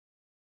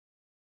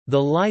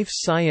The Life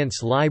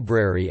Science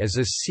Library is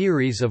a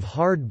series of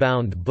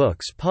hardbound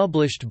books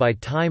published by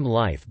Time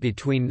Life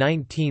between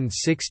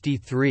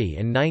 1963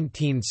 and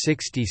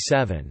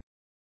 1967.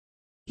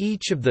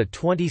 Each of the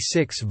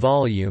 26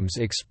 volumes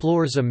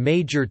explores a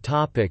major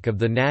topic of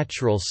the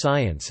natural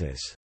sciences.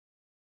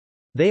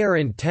 They are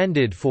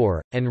intended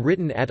for, and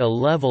written at a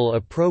level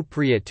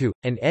appropriate to,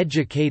 an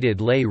educated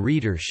lay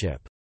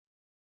readership.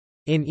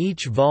 In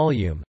each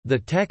volume, the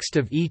text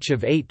of each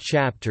of 8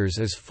 chapters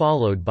is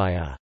followed by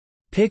a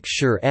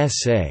picture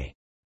essay,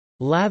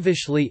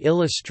 lavishly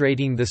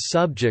illustrating the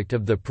subject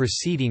of the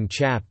preceding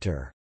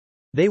chapter.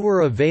 They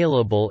were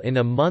available in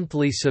a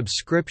monthly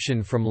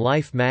subscription from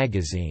Life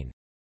magazine.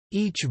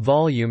 Each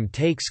volume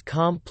takes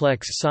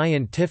complex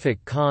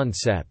scientific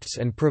concepts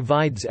and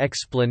provides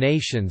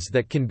explanations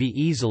that can be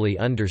easily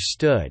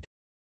understood.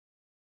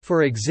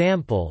 For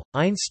example,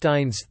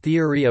 Einstein's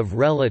theory of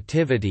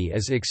relativity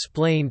is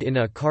explained in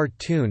a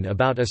cartoon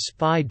about a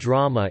spy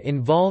drama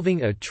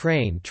involving a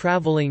train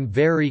traveling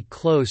very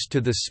close to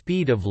the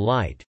speed of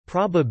light,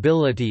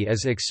 probability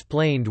is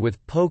explained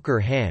with poker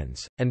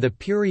hands, and the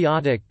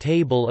periodic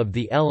table of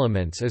the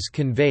elements is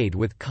conveyed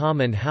with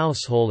common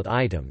household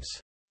items.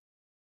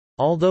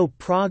 Although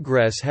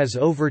progress has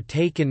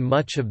overtaken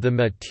much of the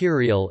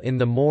material in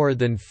the more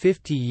than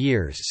 50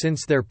 years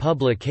since their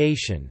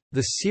publication,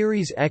 the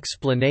series'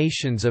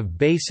 explanations of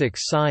basic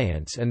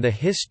science and the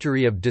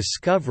history of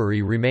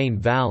discovery remain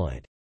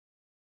valid.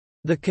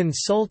 The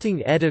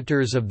consulting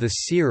editors of the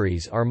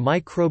series are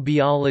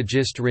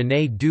microbiologist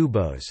René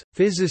Dubos,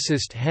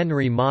 physicist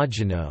Henry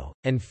Margenau,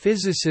 and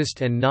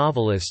physicist and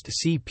novelist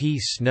C. P.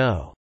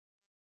 Snow.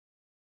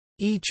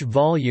 Each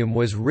volume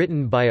was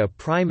written by a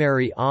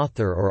primary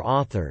author or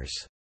authors,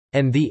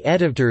 and the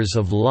editors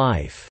of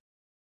Life.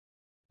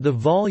 The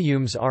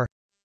volumes are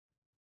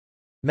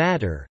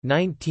Matter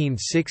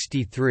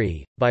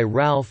 1963, by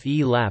Ralph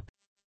E. Lapp,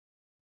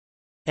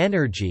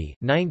 Energy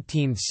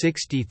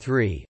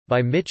 1963,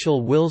 by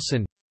Mitchell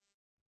Wilson,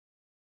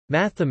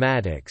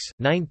 Mathematics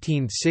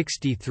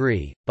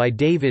 1963, by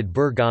David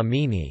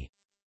Bergamini,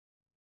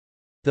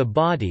 The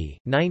Body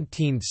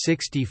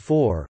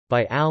 1964,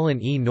 by Alan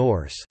E.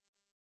 Norse,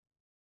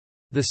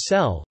 The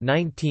Cell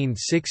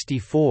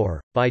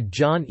 1964, by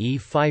John E.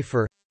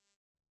 Pfeiffer,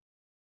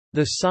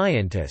 The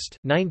Scientist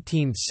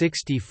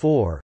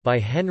 1964, by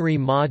Henry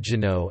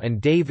Margenau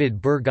and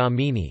David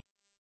Bergamini,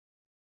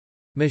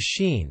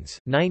 Machines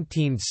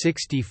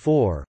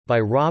 1964, by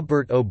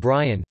Robert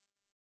O'Brien,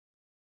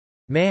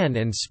 Man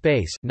and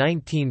Space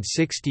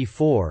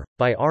 1964,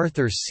 by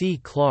Arthur C.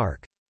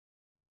 Clarke,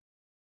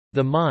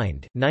 The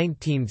Mind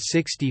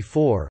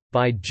 1964,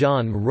 by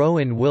John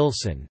Rowan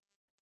Wilson,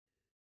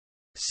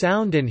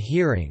 Sound and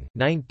Hearing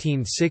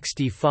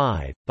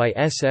 1965, by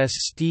S. S.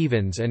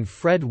 Stevens and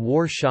Fred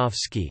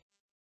Warshawski,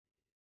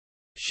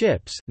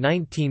 Ships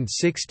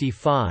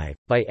 1965,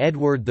 by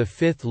Edward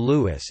V.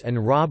 Lewis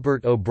and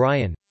Robert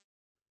O'Brien,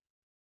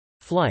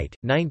 Flight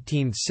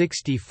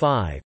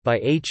 1965, by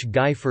H.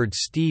 Gifford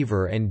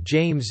Stever and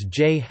James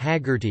J.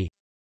 Haggerty,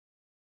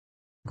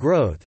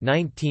 Growth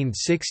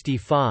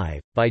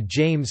 1965, by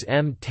James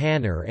M.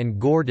 Tanner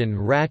and Gordon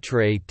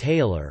Rattray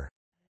Taylor,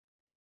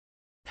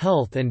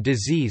 Health and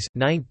Disease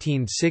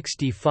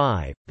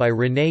 1965, by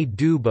René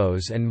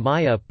Dubos and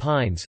Maya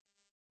Pines,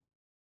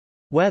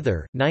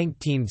 Weather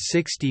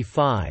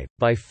 1965,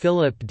 by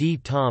Philip D.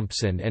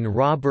 Thompson and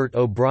Robert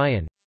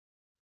O'Brien,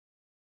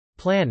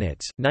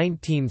 Planets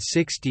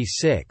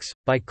 1966,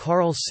 by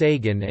Carl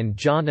Sagan and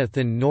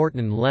Jonathan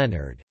Norton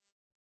Leonard,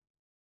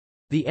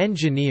 The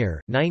Engineer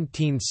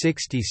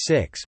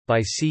 1966,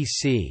 by C.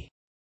 C.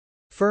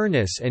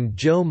 Furness and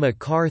Joe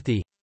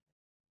McCarthy,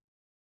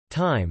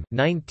 Time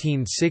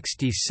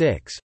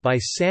 1966, by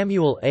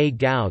Samuel A.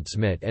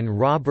 Goudsmit and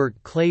Robert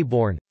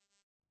Claiborne,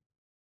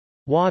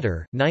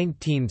 Water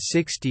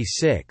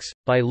 1966,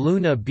 by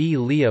Luna B.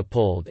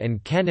 Leopold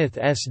and Kenneth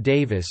S.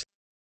 Davis,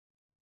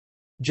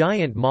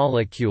 Giant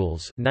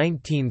Molecules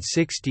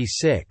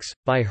 1966,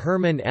 by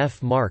Herman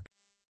F. Mark,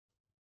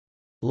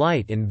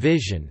 Light and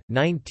Vision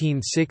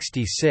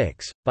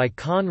 1966, by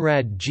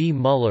Conrad G.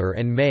 Muller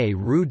and May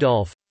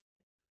Rudolph,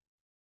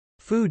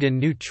 Food and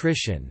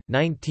Nutrition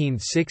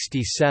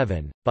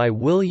 1967, by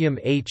William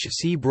H.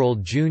 Sebrell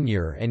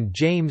Jr. and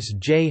James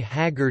J.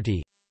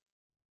 Haggerty,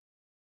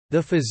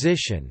 The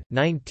Physician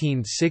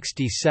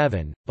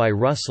 1967, by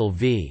Russell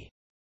V.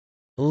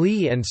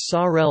 Lee and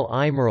Sarel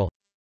Imerl,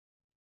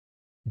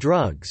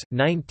 Drugs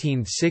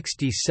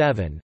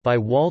 1967, by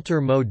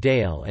Walter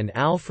Modale and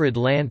Alfred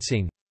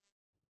Lansing,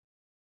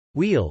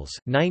 Wheels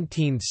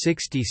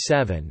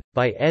 1967,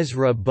 by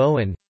Ezra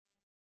Bowen,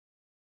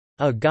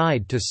 A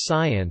Guide to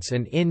Science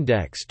and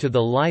Index to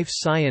the Life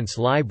Science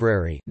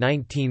Library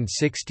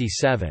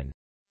 1967.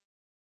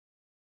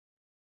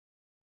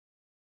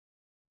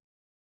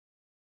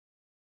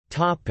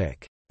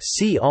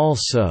 See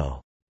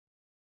also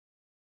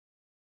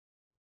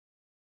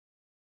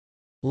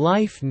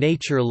Life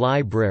Nature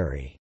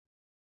Library.